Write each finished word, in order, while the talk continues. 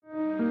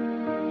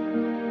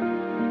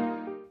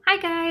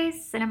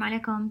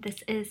Assalamu alaikum.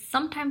 This is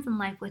Sometimes in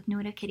Life with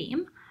Noura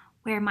Kareem,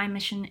 where my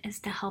mission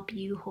is to help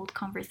you hold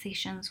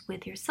conversations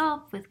with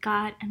yourself, with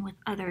God, and with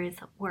others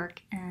at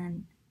work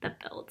and the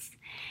fields.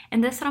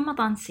 In this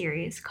Ramadan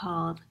series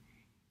called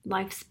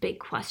Life's Big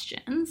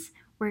Questions,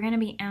 we're going to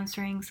be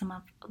answering some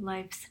of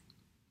life's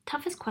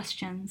toughest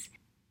questions.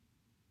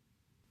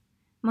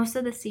 Most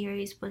of the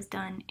series was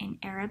done in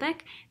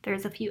Arabic.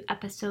 There's a few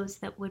episodes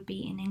that would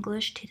be in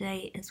English.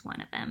 Today is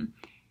one of them.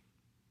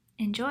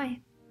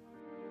 Enjoy!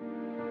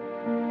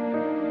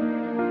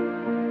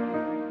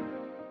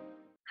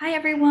 Hi,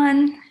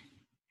 everyone.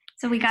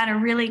 So we got a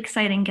really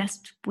exciting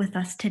guest with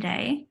us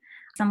today.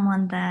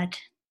 One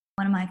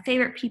of my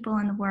favorite people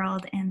in the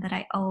world, and that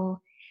I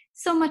owe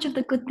so much of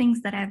the good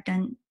things that I've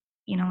done,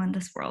 in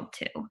this world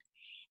to.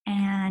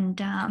 And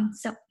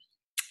so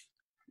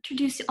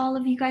introduce all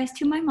of you guys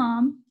to my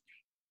mom.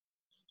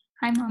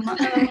 Hi, Mama.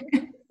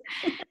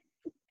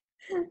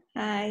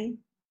 Hi.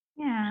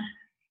 Yeah.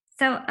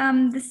 So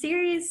the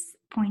series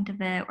point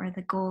of it, or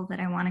the goal that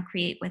I want to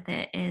create with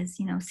it, is,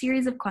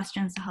 series of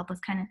questions to help us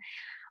kind of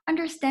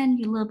understand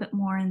you a little bit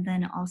more, and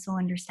then also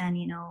understand,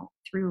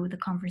 through the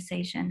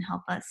conversation,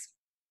 help us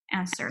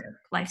answer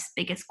life's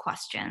biggest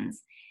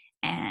questions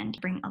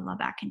and bring Allah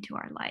back into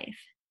our life.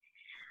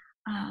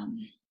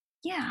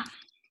 Yeah.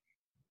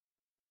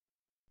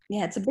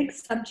 Yeah, it's a big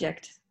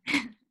subject.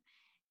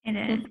 It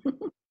is.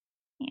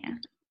 Yeah.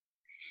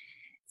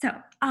 So,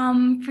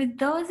 for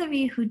those of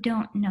you who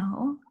don't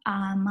know,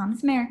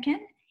 Mom's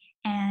American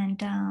and,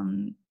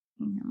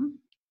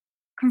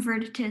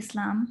 converted to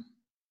Islam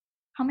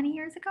how many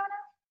years ago now?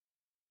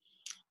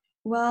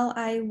 Well,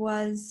 I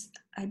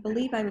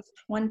believe I was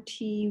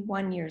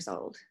 21 years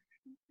old.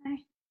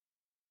 Okay.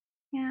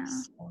 Yeah.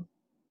 So,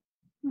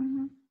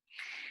 Mm-hmm.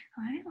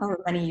 All right.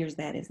 however many years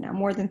that is now,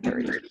 more than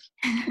 30.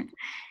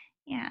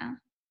 Yeah.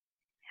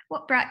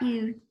 What brought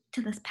you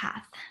to this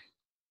path?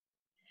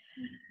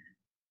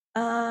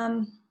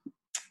 Well,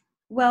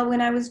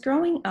 when I was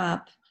growing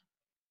up,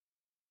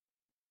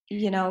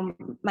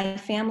 my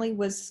family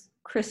was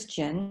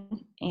Christian,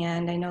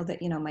 and I know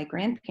that, my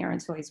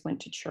grandparents always went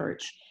to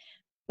church,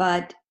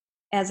 but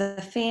as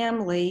a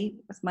family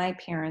with my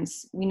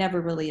parents, we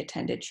never really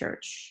attended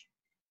church.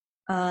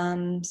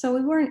 So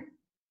we weren't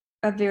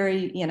a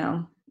very,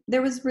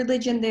 there was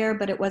religion there,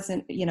 but it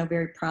wasn't,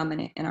 very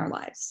prominent in our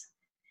lives.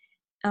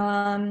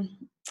 And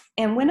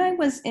when I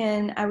would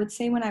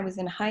say when I was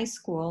in high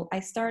school,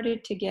 I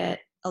started to get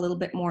a little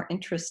bit more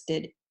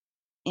interested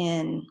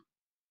in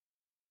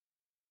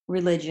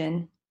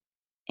religion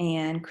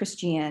and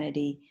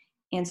Christianity.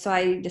 And so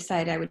I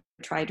decided I would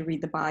try to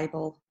read the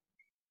Bible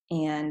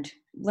and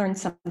learn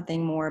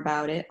something more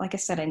about it. Like I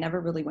said, I never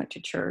really went to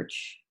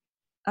church.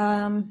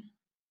 But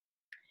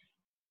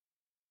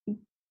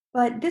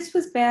this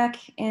was back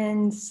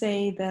in,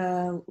 say,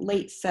 the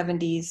late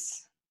 70s,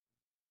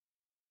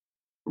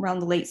 around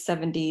the late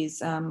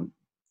 70s,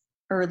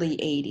 early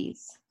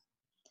 80s,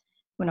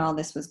 when all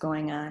this was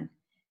going on.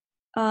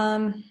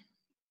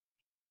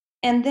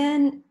 And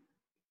then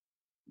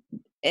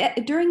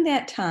during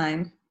that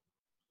time,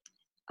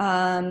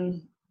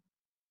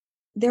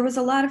 there was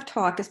a lot of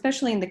talk,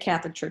 especially in the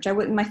Catholic Church.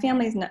 My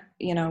family is not,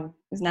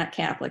 is not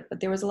Catholic, but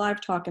there was a lot of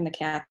talk in the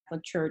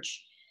Catholic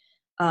Church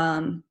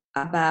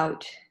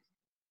about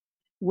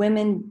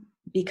women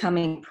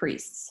becoming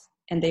priests.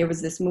 And there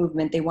was this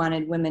movement, they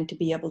wanted women to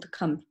be able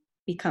to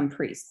become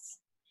priests.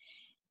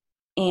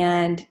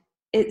 And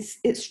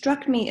it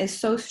struck me as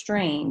so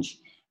strange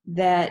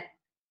that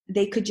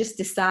they could just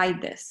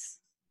decide this.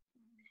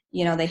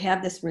 They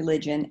have this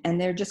religion,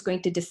 and they're just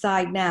going to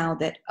decide now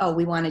that, oh,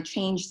 we want to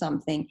change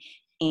something,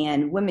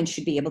 and women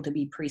should be able to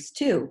be priests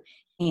too.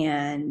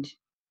 And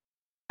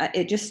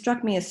it just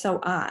struck me as so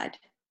odd.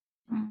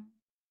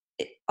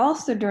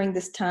 Also during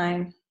this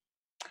time,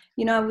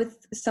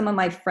 with some of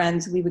my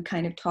friends, we would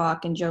kind of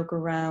talk and joke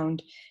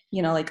around,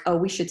 like, oh,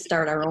 we should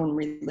start our own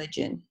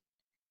religion.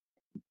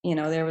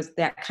 There was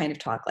that kind of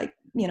talk, like,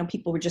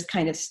 people were just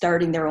kind of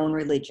starting their own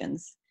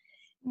religions.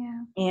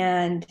 Yeah.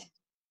 And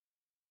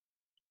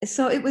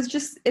so it was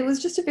just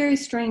a very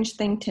strange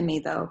thing to me,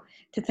 though,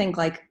 to think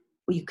like,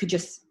 well, you could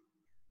just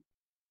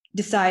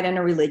decide on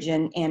a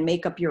religion and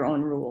make up your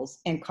own rules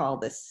and call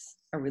this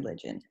a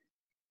religion.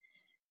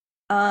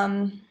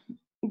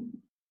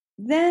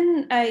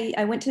 Then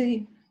I went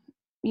to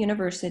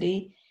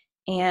university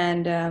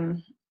and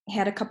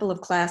had a couple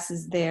of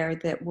classes there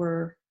that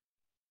were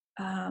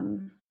they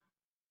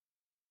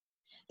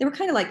were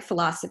kind of like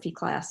philosophy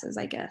classes,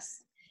 I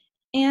guess.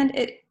 And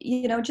it,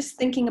 just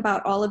thinking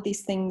about all of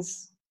these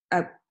things,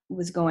 I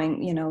was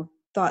going,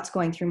 thoughts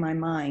going through my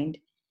mind.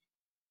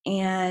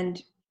 And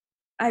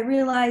I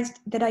realized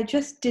that I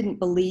just didn't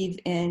believe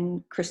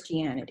in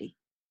Christianity.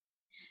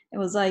 It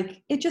was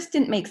like, it just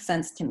didn't make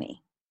sense to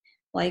me.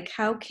 Like,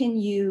 how can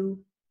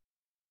you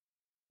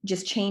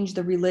just change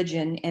the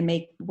religion and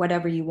make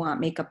whatever you want,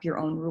 make up your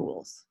own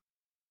rules?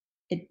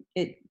 It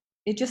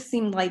just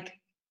seemed like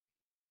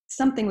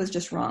something was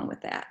just wrong with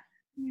that.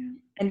 Yeah.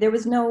 And there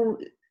was no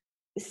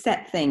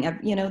set thing of,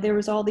 there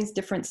was all these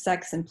different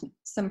sects, and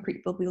some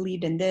people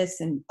believed in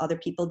this and other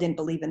people didn't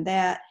believe in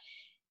that.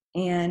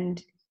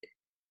 And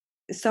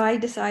so I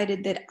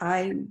decided that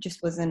I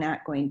just wasn't a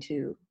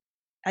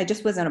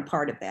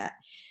part of that.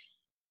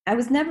 I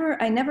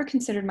never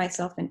considered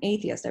myself an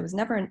atheist. I was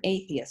never an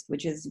atheist,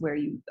 which is where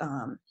you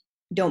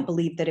don't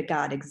believe that a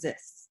God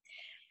exists.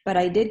 But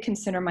I did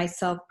consider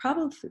myself,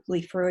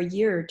 probably for a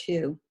year or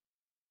two,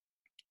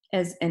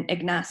 as an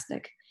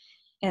agnostic.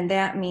 And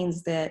that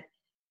means that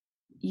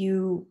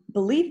you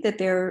believe that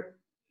there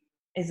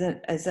is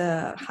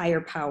a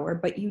higher power,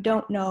 but you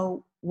don't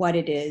know what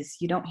it is.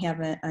 You don't have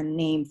a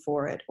name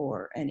for it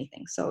or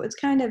anything. So it's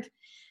kind of,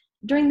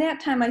 during that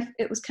time,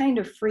 it was kind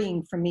of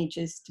freeing for me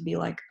just to be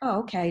like, oh,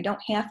 okay, I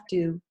don't have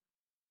to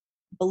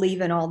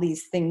believe in all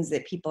these things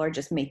that people are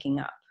just making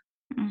up.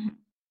 Mm-hmm.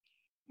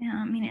 Yeah,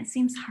 I mean, it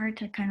seems hard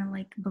to kind of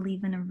like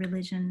believe in a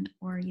religion,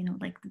 or,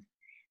 like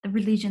the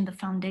religion, the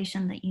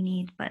foundation that you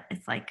need, but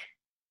it's like,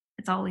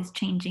 it's always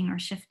changing or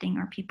shifting,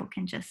 or people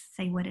can just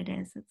say what it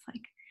is. It's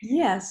like,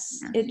 Yes,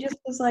 yeah. it just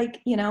was like,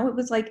 it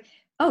was like,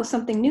 oh,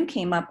 something new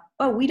came up.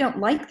 Oh, we don't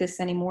like this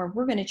anymore.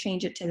 We're going to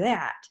change it to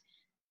that.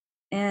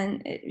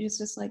 And it was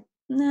just like,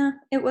 nah,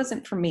 it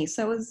wasn't for me.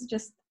 So it was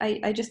just,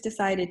 I just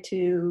decided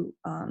to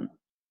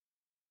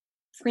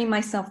free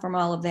myself from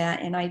all of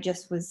that. And I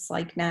just was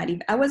like,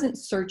 I wasn't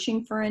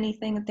searching for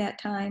anything at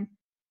that time.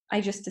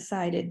 I just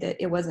decided that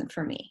it wasn't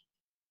for me.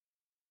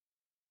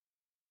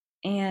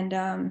 And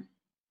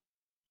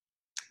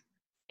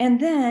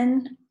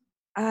then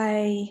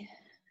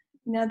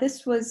now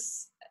this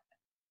was,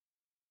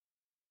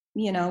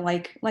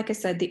 like I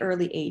said, the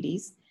early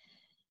 80s.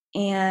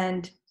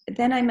 And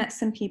then I met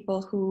some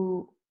people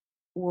who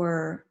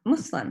were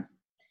Muslim.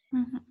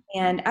 Mm-hmm.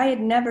 And I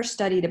had never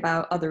studied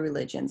about other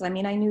religions. I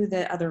mean, I knew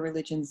that other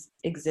religions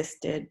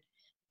existed,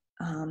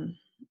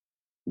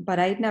 but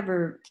I had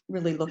never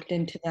really looked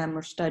into them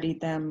or studied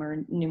them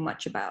or knew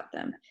much about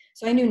them.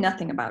 So I knew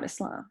nothing about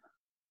Islam.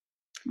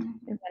 Mm-hmm.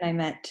 And then I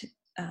met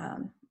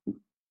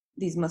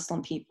these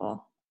Muslim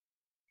people.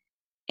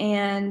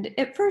 And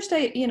at first,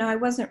 I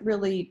wasn't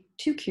really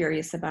too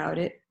curious about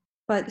it,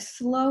 but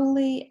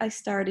slowly I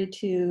started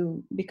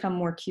to become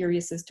more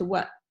curious as to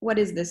what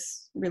is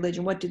this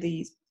religion? What do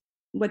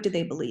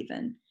they believe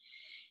in?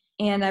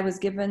 And I was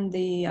given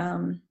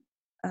the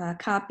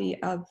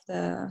copy of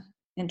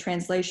and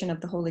translation of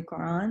the Holy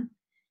Quran.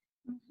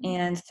 Mm-hmm.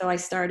 And so I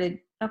started,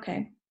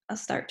 okay, I'll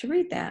start to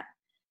read that.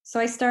 So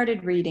I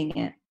started reading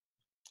it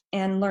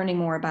and learning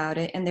more about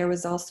it. And there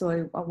was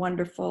also a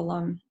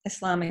wonderful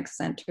Islamic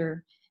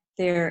center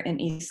there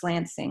in East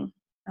Lansing,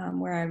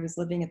 where I was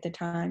living at the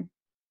time.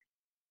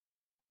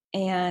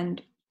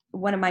 And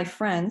one of my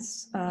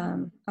friends,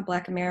 a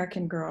Black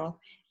American girl,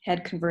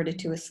 had converted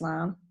to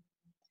Islam.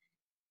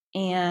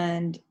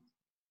 And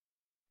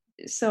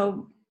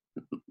so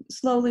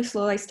slowly,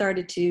 I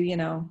started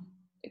to,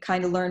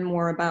 kind of learn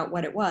more about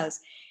what it was.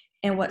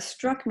 And what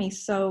struck me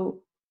so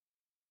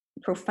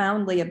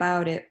profoundly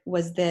about it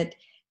was that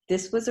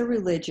this was a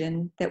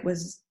religion that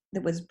was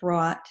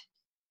brought,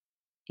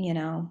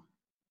 what,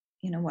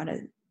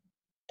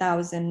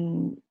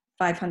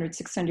 1,500,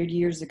 600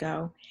 years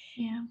ago.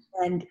 Yeah.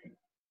 And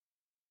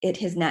it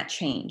has not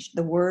changed.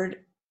 The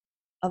word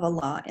of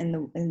Allah in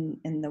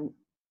the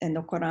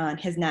Quran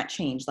has not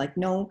changed. Like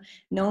no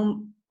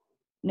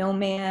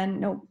man,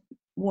 no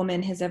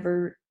woman has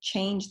ever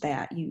changed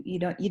that. You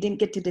didn't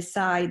get to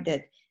decide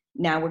that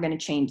now we're going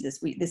to change this.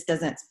 This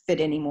doesn't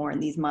fit anymore in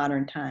these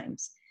modern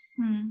times.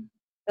 Mm.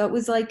 So it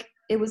was like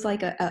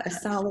a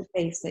solid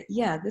base that,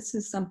 yeah, this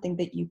is something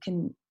that you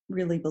can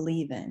really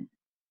believe in.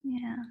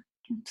 Yeah.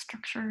 You can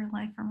structure your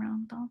life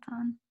around all the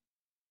time.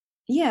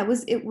 Yeah,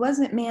 it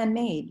wasn't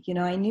man-made.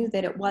 I knew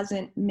that it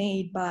wasn't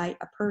made by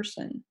a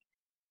person,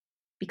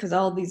 because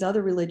all of these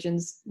other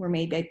religions were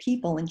made by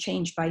people and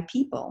changed by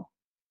people.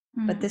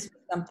 But Mm. this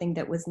was something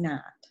that was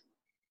not.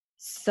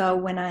 So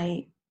when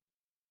I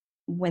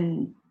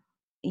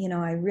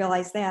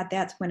realized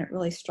that's when it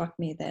really struck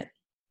me that,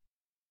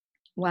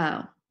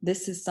 wow,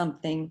 this is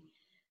something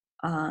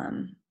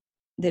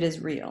that is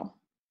real.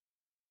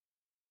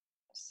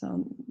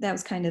 So that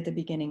was kind of the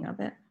beginning of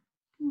it.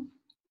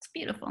 It's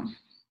beautiful.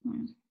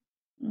 Mm.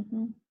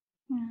 Mm-hmm.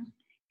 Yeah.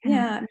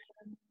 Yeah,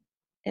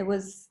 it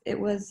was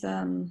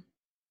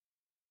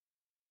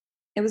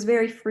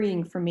very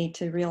freeing for me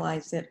to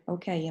realize that,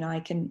 okay, I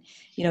can,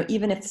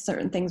 even if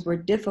certain things were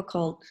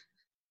difficult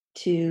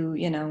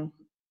to,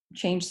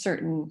 change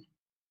certain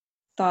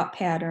thought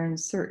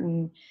patterns,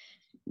 the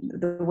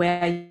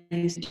way I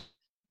used to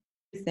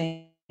do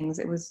things,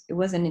 it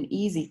wasn't an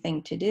easy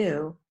thing to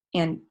do.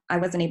 And I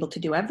wasn't able to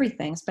do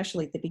everything,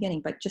 especially at the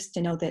beginning, but just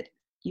to know that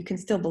you can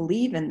still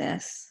believe in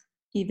this,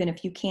 even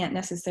if you can't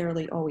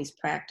necessarily always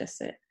practice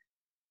it.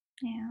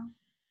 Yeah.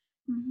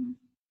 Mm-hmm.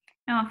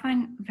 No, I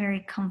find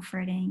very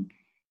comforting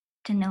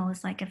to know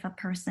is like if a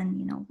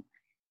person,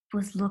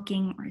 was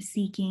looking or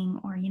seeking,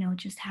 or,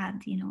 just had,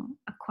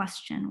 a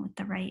question with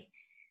the right,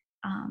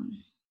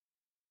 um,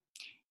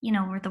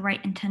 with the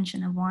right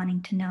intention of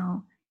wanting to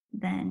know,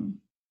 then,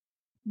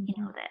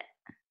 that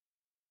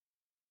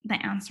the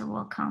answer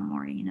will come,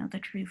 or the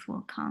truth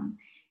will come.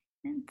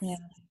 And Yeah.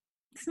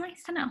 it's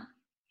nice to know.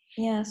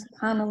 Yes,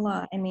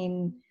 subhanallah. I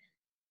mean,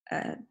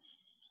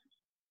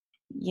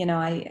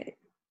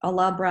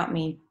 Allah brought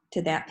me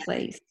to that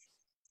place,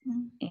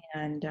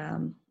 and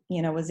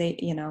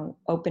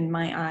opened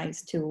my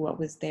eyes to what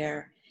was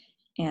there,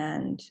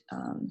 and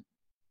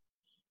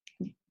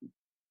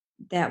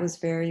that was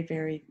very,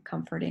 very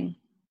comforting.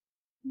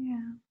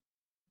 Yeah.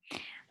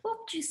 What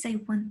would you say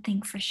one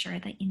thing for sure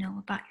that you know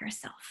about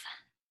yourself?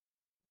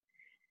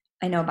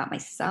 I know about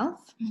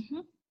myself.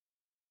 Mm-hmm.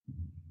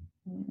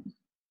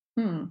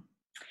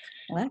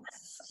 Well,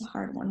 that's a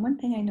hard one. One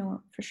thing I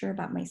know for sure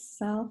about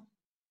myself,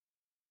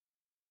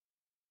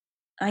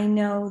 I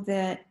know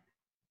that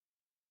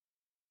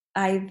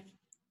I've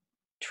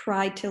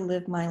tried to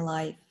live my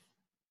life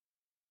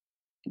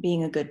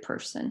being a good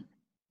person.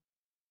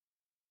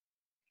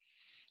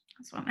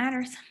 That's what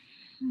matters.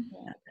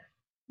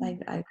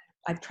 Yeah.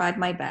 I've tried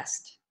my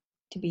best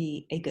to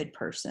be a good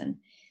person,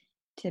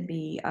 to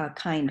be a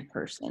kind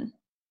person.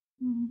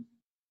 Mm-hmm.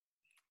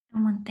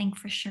 And one thing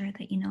for sure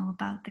that you know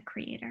about the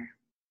Creator.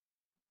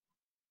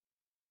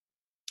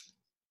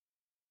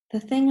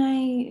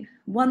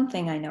 One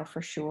thing I know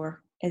for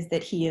sure is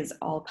that He is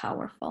all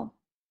powerful.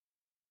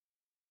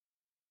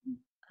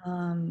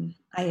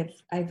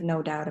 I've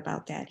no doubt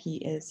about that. He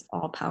is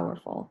all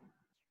powerful,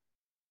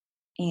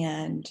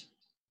 and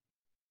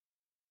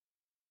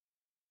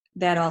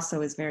that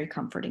also is very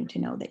comforting to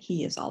know that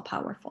He is all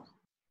powerful.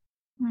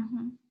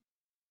 Mm-hmm.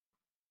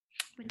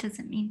 What does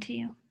it mean to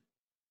you?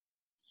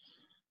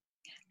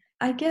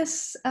 I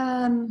guess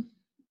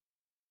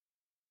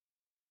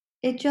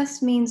it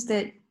just means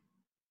that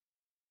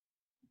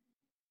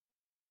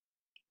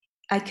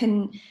I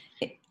can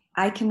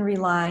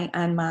rely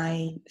on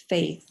my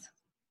faith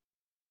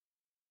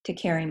to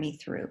carry me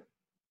through,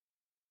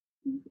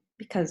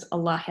 because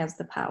Allah has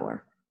the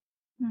power.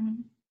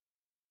 Mm-hmm.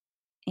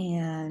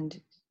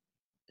 And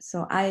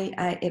so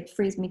it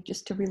frees me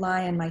just to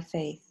rely on my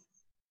faith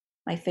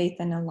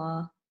in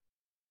Allah,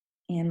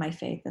 and my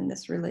faith in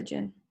this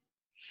religion.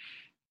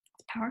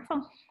 It's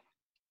powerful.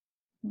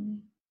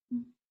 Mm-hmm.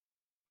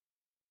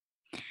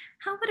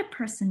 How would a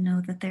person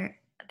know that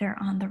they're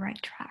on the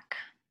right track?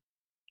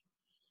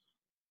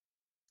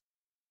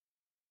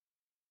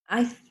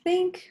 I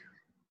think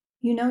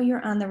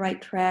you're on the right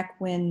track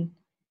when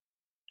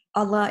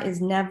Allah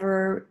is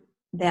never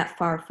that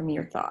far from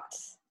your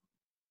thoughts.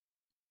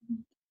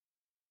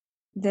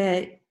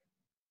 That,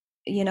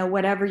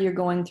 whatever you're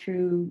going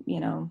through,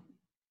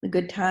 the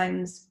good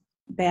times,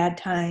 bad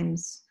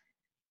times,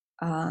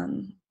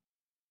 Allah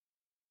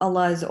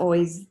is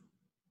always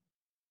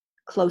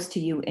close to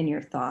you in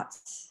your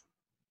thoughts.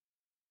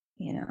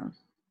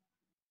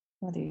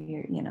 Whether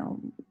you're,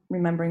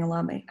 remembering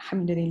Allah by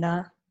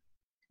alhamdulillah,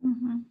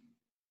 Mm-hmm.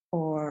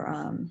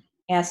 or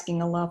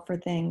asking Allah for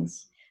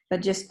things,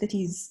 but just that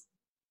He's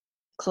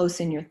close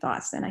in your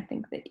thoughts, then I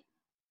think that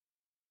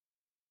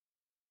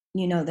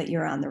you know that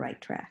you're on the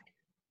right track.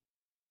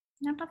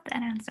 I love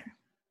that answer.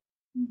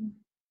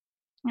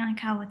 Mm-hmm. I like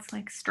how it's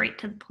like straight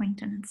to the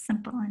point and it's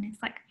simple and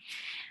it's like,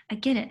 I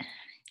get it.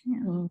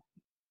 Mm-hmm.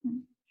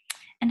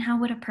 And how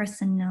would a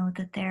person know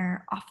that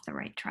they're off the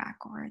right track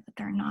or that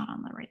they're not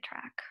on the right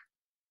track?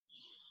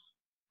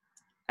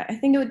 I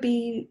think it would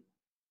be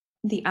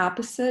the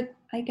opposite,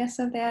 I guess,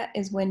 of that,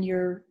 is when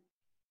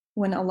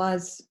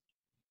Allah's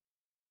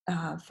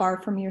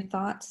far from your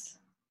thoughts,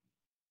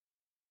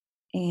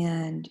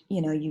 and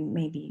you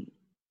maybe,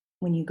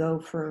 when you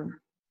go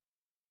for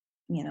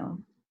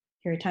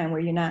period of time where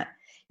you're not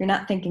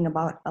thinking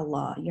about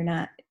Allah,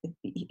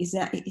 he's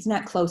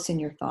not close in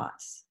your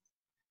thoughts.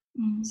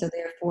 Mm-hmm. So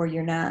therefore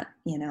you're not,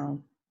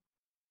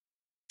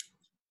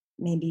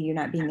 maybe you're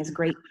not being as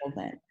grateful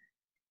then,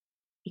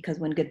 because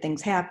when good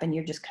things happen,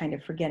 you're just kind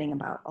of forgetting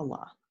about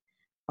Allah,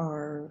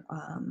 or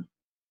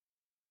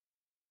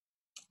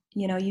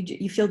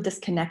you feel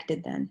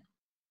disconnected then.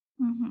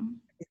 Mm-hmm.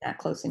 It's not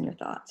close in your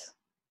thoughts.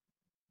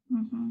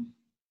 Mm-hmm.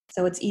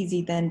 So it's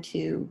easy then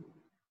to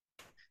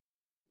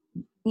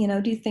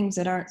do things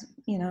that aren't,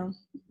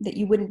 that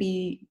you wouldn't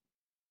be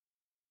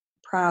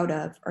proud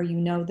of, or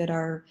that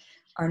are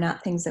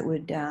not things that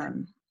would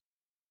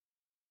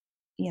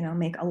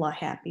make Allah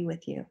happy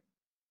with you.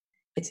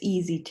 It's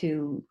easy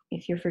to,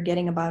 if you're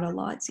forgetting about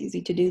Allah, it's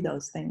easy to do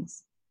those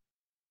things.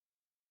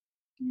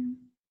 Yeah.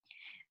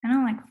 And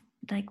I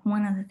like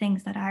one of the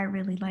things that I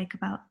really like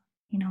about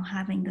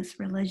having this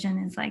religion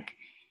is like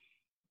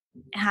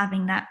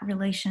having that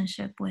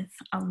relationship with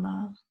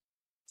Allah.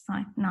 It's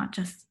like not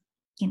just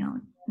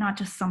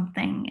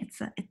something. It's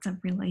a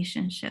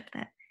relationship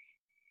that.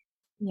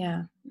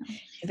 Yeah,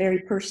 it's a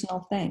very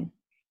personal thing.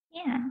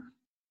 Yeah.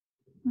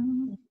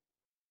 Mm-hmm.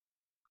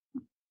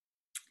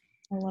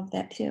 I love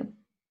that too.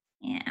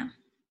 Yeah.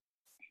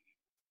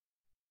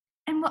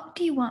 And what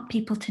do you want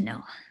people to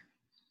know?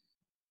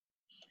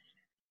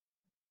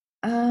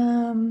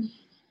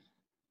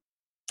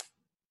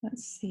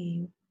 Let's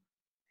see.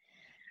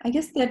 I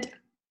guess that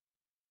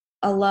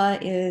Allah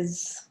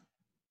is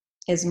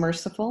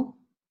merciful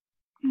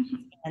Mm-hmm.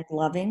 and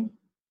loving,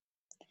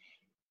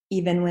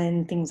 even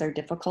when things are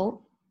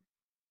difficult,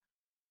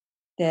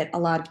 that a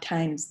lot of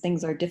times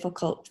things are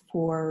difficult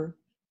for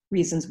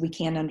reasons we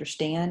can't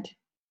understand.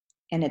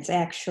 And it's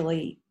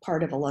actually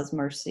part of Allah's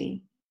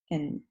mercy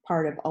and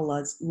part of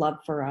Allah's love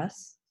for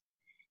us,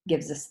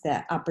 gives us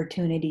that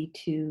opportunity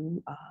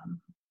to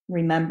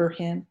remember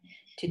Him,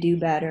 to do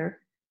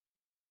better.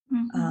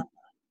 Mm-hmm.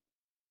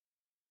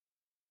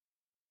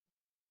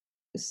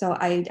 So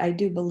I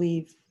do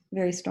believe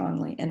very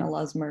strongly in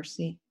Allah's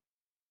mercy.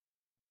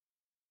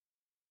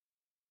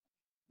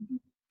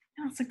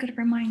 That's a good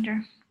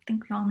reminder. I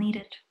think we all need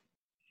it.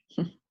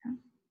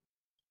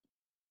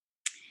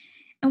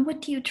 And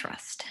what do you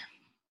trust?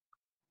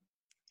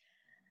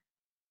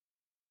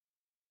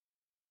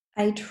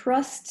 I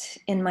trust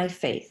in my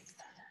faith.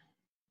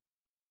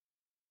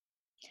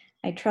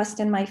 I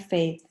trust in my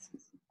faith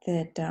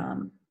that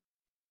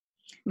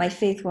my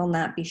faith will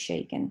not be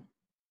shaken.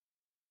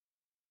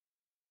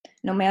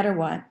 No matter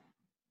what.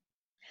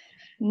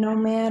 No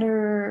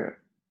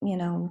matter,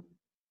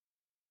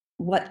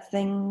 what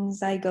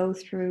things I go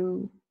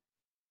through,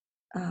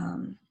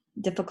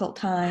 difficult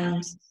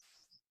times,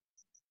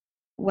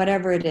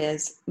 whatever it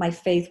is, my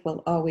faith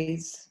will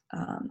always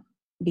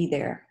be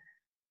there.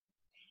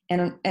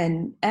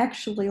 And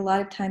actually, a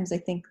lot of times I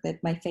think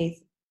that my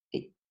faith,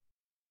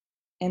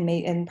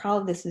 and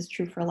probably this is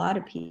true for a lot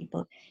of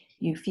people,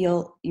 you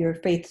feel your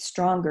faith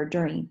stronger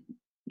during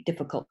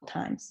difficult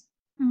times.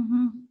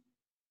 Mm-hmm.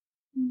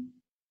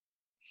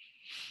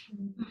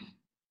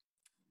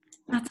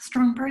 That's a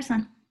strong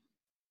person.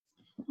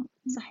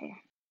 صحيح.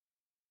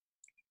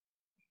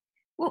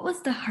 What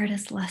was the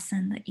hardest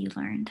lesson that you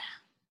learned?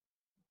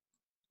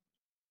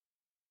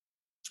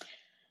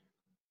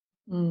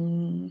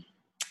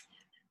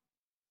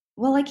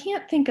 Well, I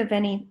can't think of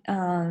any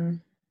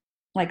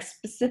like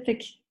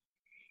specific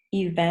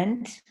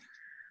event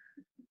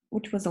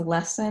which was a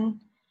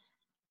lesson.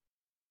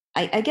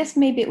 I guess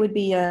maybe it would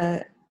be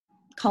a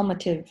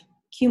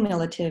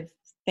cumulative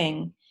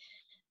thing,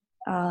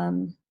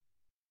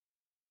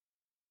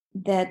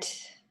 that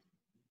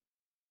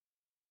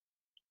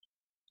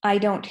I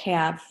don't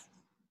have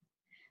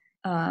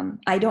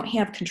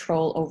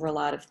control over a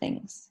lot of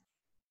things.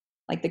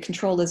 Like the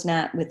control is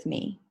not with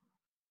me.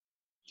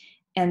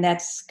 And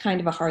that's kind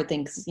of a hard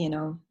thing because,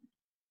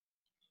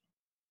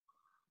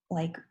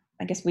 like,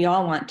 I guess we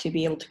all want to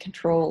be able to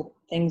control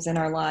things in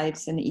our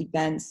lives and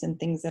events and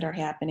things that are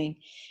happening.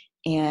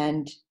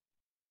 And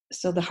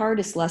so the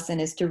hardest lesson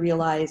is to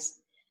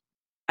realize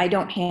I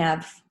don't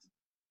have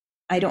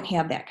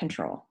that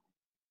control.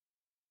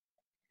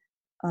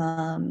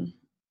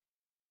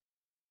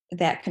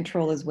 That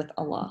control is with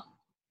Allah.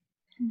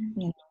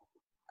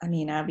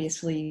 Mm-hmm.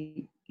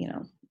 Obviously,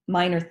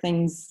 minor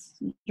things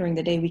during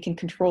the day, we can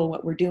control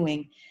what we're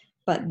doing,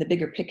 but the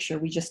bigger picture,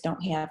 we just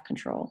don't have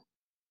control.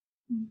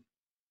 Mm-hmm.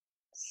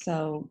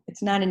 So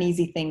it's not an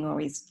easy thing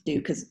always to do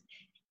because,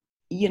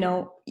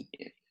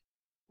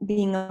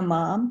 being a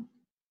mom,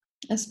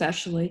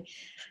 especially,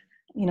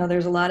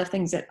 there's a lot of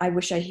things that I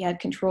wish I had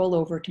control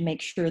over to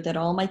make sure that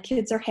all my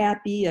kids are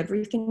happy,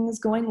 everything is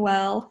going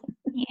well.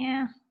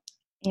 Yeah.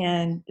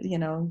 And,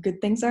 good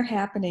things are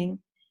happening.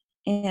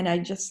 And I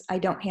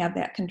don't have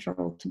that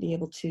control to be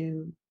able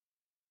to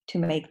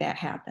make that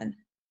happen.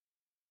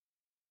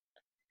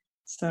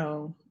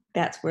 So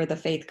that's where the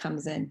faith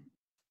comes in.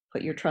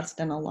 Put your trust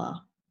in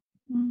Allah.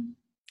 Mm.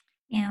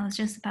 Yeah, I was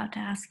just about to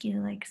ask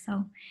you,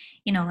 so,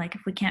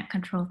 if we can't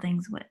control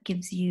things, what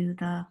gives you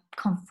the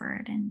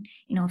comfort? And,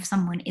 if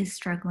someone is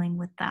struggling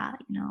with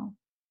that,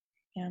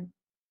 yeah,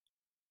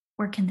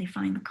 where can they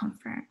find the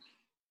comfort?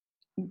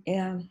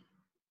 Yeah.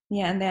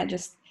 Yeah. And that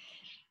just,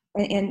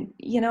 and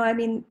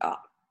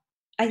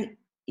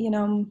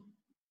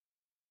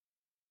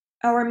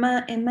our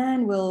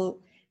iman will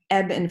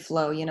ebb and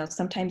flow.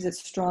 Sometimes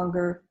it's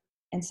stronger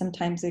and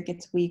sometimes it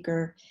gets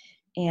weaker.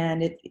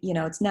 And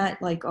it's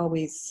not like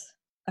always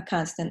a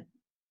constant,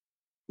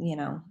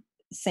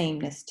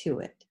 sameness to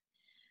it.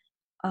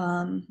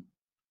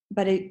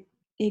 But it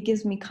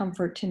gives me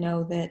comfort to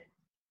know that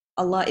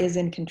Allah is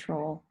in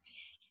control.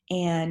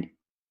 And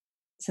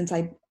since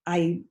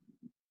I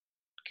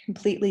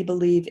completely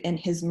believe in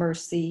His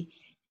mercy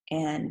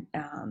and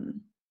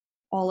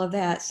all of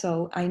that,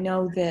 so I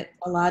know that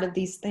a lot of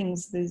these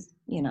things,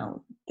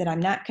 that I'm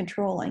not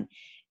controlling,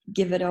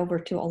 give it over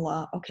to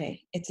Allah.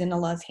 Okay, it's in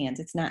Allah's hands.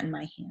 It's not in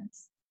my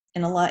hands.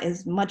 And Allah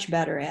is much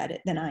better at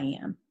it than I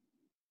am.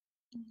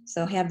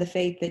 So have the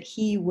faith that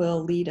He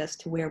will lead us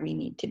to where we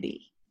need to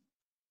be.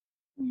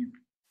 Yeah.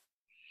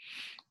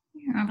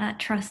 That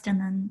trust and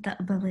then the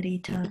ability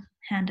to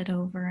hand it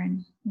over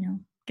and,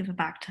 give it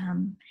back to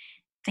Him.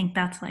 I think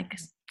that's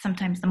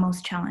sometimes the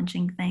most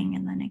challenging thing,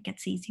 and then it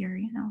gets easier,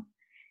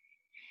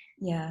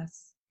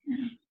 Yes.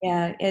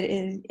 Yeah, it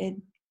is.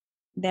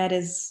 That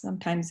is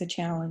sometimes a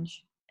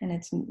challenge. And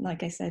it's,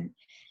 like I said,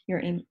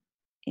 your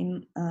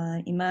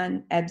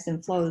iman ebbs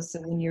and flows.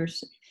 So when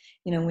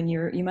when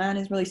your iman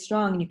is really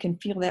strong, you can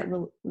feel that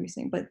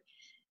releasing. But,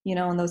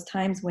 in those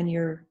times when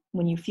you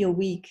feel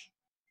weak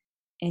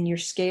and you're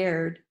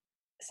scared,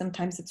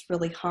 sometimes it's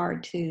really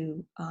hard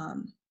to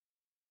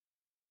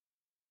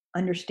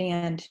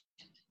understand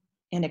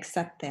and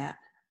accept that.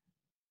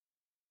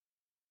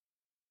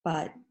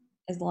 But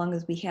as long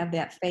as we have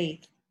that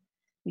faith,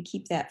 we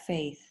keep that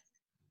faith.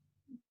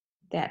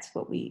 That's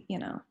what we,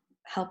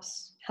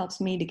 helps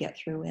me to get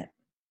through it.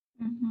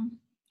 Mm-hmm.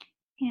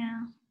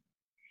 Yeah.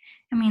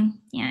 I mean,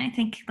 yeah, I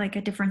think like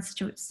at different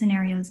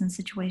scenarios and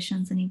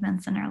situations and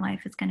events in our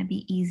life, it's going to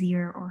be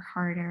easier or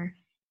harder.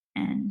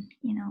 And,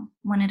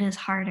 when it is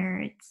harder,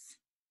 it's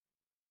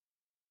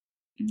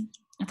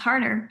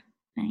harder.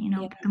 And,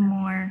 Yeah.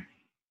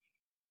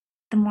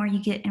 the more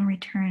you get in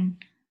return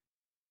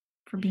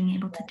for being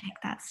able to take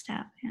that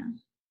step. Yeah.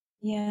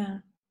 Yeah,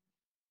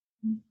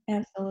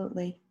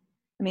 absolutely.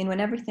 I mean,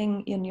 when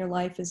everything in your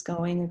life is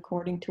going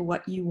according to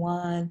what you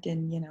want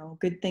and,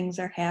 good things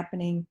are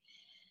happening,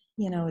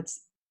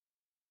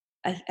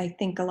 I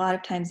think a lot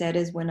of times that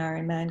is when our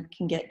iman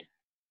can get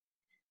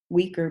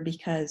weaker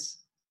because,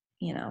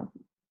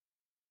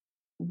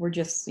 we're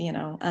just,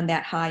 on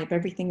that high if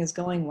everything is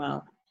going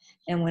well.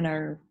 And when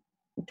our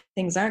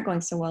things aren't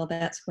going so well,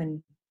 that's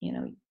when,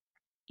 you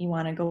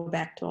want to go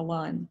back to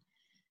Allah.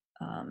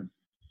 And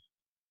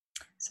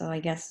so I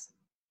guess,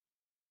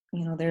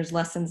 there's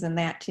lessons in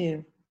that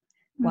too,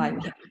 why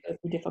we have to go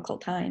through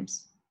difficult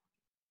times.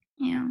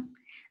 Yeah.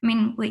 I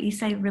mean, what you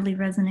say really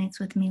resonates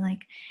with me.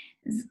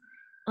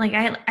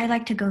 I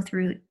like to go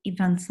through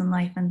events in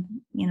life and,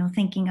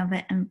 thinking of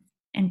it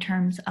in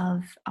terms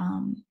of,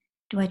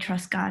 do I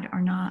trust God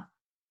or not?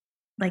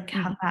 Like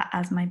have that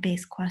as my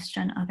base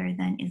question other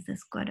than, is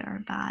this good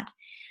or bad?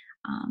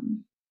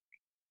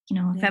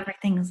 If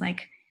everything is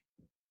like,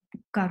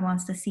 God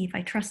wants to see if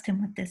I trust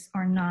him with this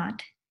or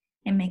not,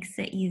 it makes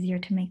it easier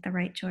to make the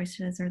right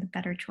choices or the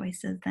better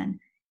choices than,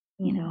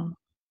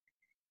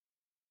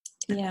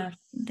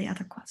 the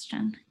other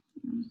question.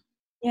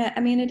 Yeah, I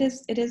mean, it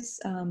is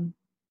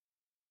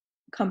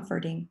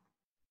comforting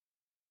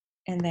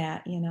in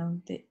that,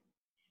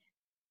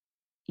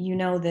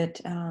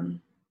 that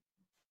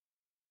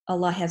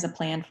Allah has a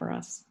plan for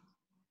us.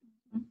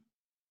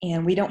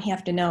 And we don't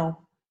have to know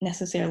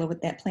necessarily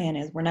what that plan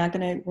is. We're not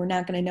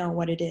gonna know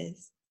what it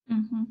is.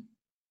 Mm-hmm.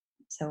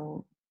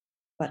 So,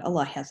 but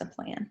Allah has a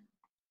plan.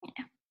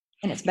 Yeah.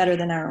 And it's better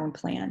than our own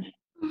plan.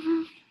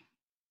 Mm-hmm.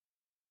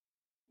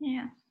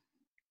 Yeah.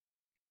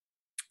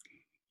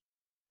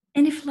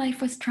 And if life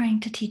was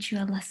trying to teach you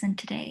a lesson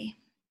today,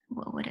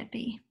 what would it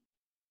be?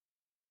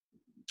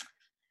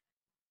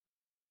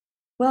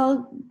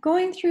 Well,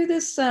 going through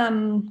this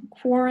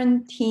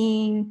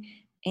quarantine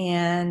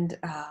and,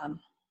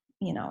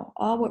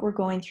 all what we're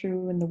going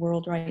through in the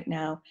world right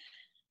now,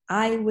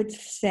 I would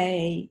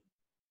say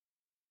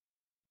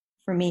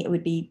for me, it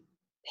would be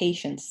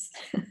patience.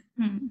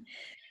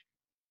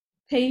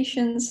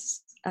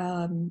 Patience,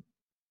 and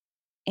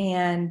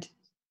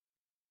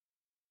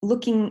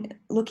looking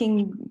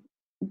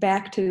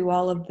back to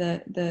all of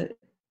the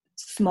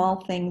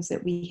small things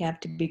that we have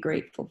to be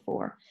grateful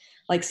for,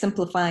 like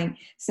simplify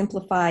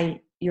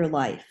your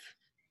life.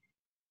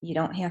 You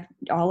don't have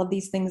all of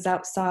these things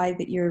outside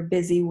that you're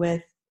busy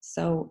with,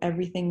 so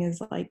everything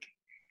is like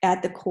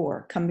at the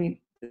core. Come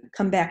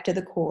back to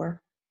the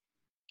core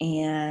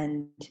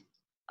and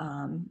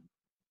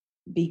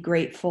be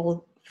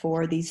grateful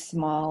for these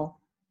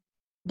small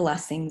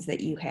blessings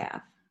that you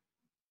have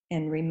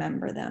and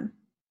remember them.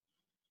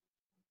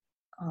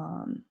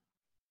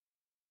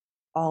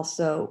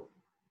 Also,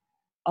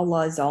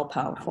 Allah is all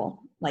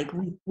powerful. Like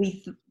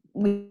we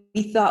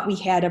thought we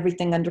had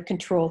everything under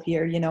control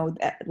here,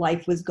 that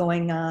life was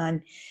going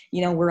on,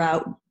 we're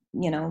out,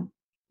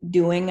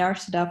 doing our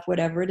stuff,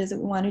 whatever it is that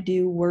we want to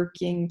do,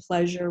 working,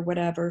 pleasure,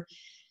 whatever.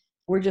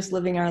 We're just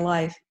living our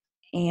life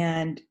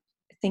and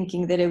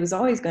thinking that it was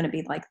always going to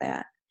be like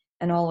that.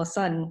 And all of a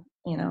sudden,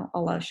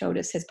 Allah showed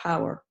us his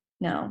power.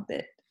 No,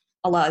 that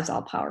Allah is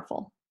all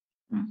powerful.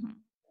 Mm-hmm.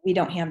 We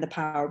don't have the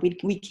power.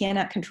 We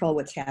cannot control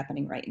what's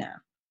happening right now.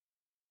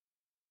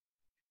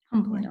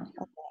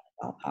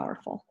 All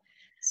powerful.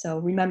 So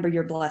remember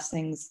your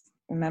blessings.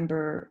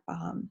 Remember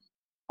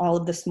all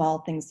of the small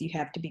things you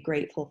have to be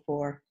grateful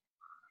for.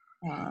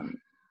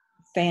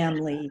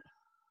 Family,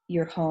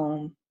 your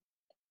home,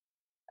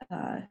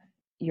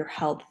 your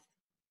health.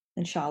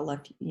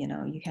 Inshallah,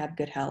 you have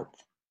good health.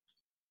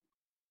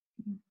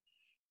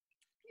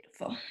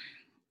 Beautiful.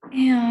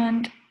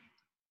 And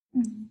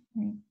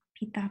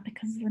repeat that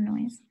because of the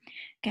noise.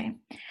 Okay.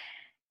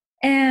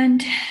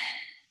 And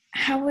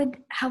how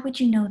would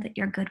you know that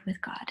you're good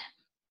with God?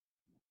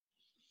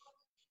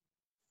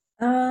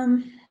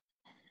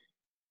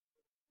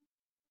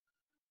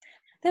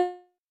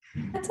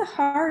 That's a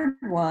hard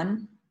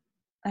one,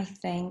 I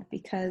think,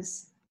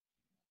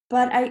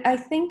 but I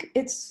think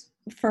it's,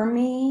 for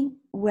me,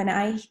 when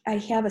I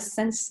have a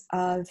sense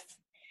of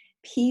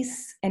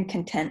peace and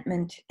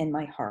contentment in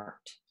my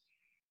heart.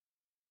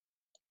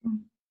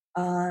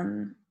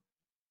 And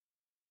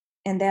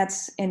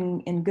that's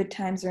in good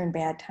times or in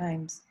bad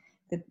times,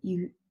 that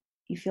you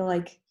feel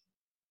like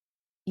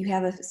you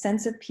have a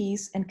sense of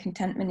peace and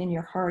contentment in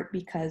your heart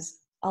because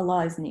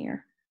Allah is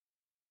near.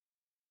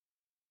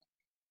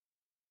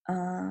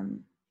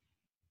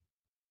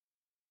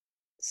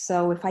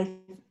 So if I,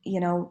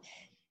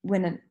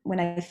 when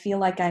I feel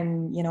like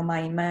I'm, my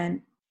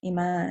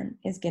iman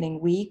is getting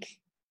weak,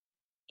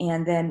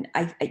 and then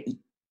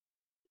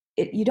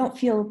you don't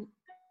feel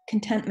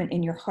contentment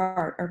in your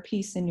heart or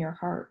peace in your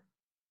heart.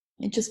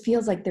 It just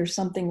feels like there's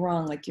something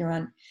wrong,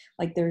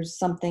 like there's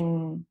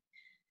something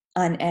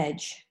on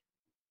edge,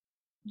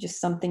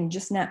 just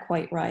not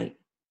quite right.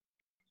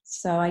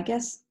 So I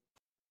guess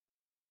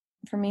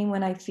for me,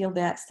 when I feel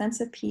that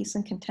sense of peace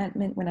and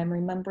contentment, when I'm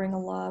remembering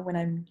Allah, when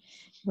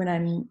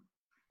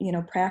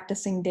I'm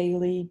practicing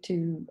daily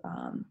to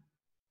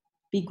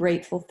be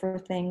grateful for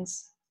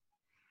things,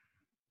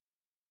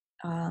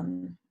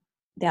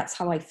 that's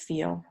how I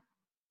feel.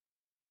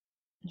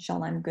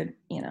 Inshallah, I'm good,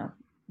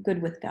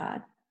 good with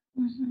God.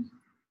 Mm-hmm.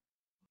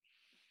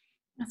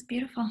 That's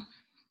beautiful.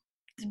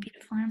 It's a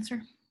beautiful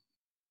answer.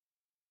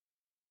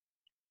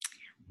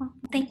 Well,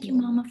 thank you,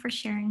 Mama, for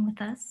sharing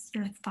with us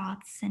your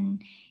thoughts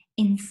and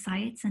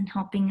insights and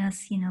helping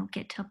us,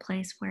 get to a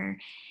place where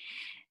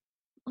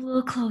a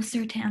little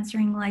closer to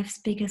answering life's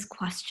biggest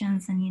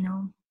questions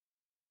and,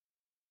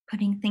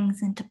 putting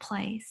things into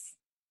place.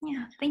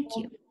 Yeah, thank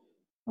you.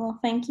 Well,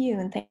 thank you.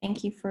 And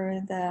thank you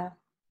for the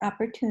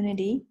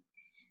opportunity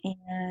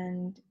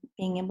and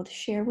being able to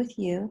share with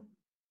you.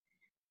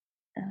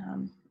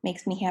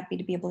 Makes me happy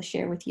to be able to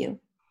share with you.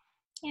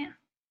 Yeah.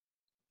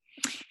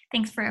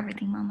 Thanks for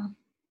everything, Mama.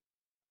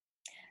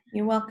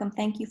 You're welcome.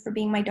 Thank you for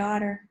being my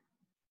daughter.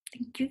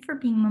 Thank you for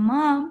being my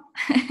mom.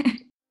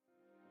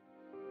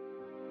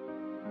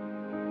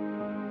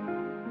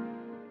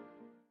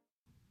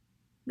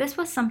 This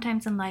was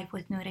Sometimes in Life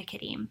with Noura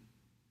Karim.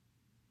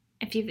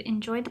 If you've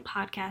enjoyed the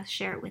podcast,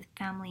 share it with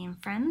family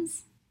and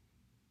friends.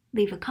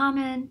 Leave a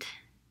comment.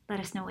 Let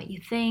us know what you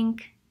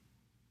think.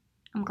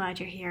 I'm glad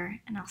you're here,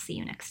 and I'll see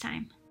you next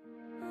time.